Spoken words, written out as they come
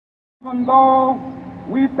Even though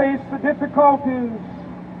we face the difficulties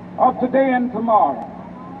of today and tomorrow,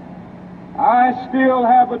 I still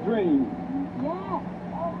have a dream.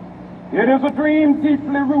 It is a dream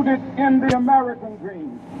deeply rooted in the American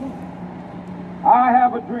dream. I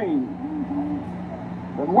have a dream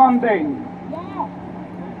that one day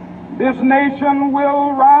this nation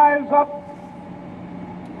will rise up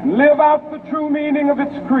and live out the true meaning of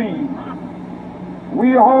its creed.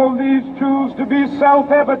 We hold these truths to be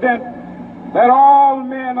self-evident, that all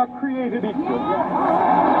men are created equal.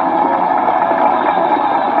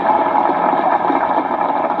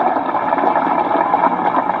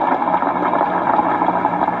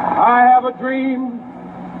 I have a dream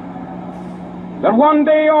that one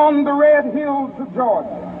day on the red hills of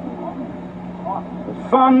Georgia, the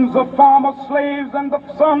sons of former slaves and the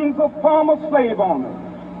sons of former slave owners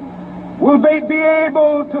will they be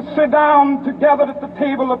able to sit down together at the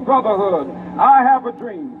table of brotherhood. I have a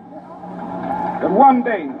dream that one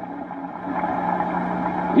day,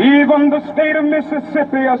 even the state of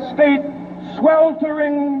Mississippi, a state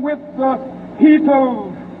sweltering with the heat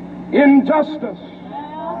of injustice,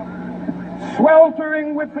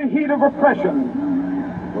 sweltering with the heat of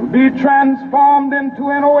oppression, will be transformed into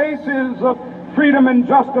an oasis of freedom and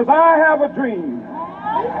justice. I have a dream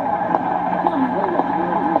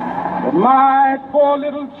that my 4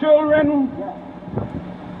 little children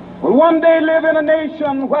will one day live in a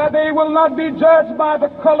nation where they will not be judged by the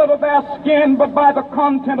color of their skin, but by the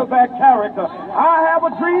content of their character. I have a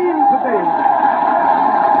dream today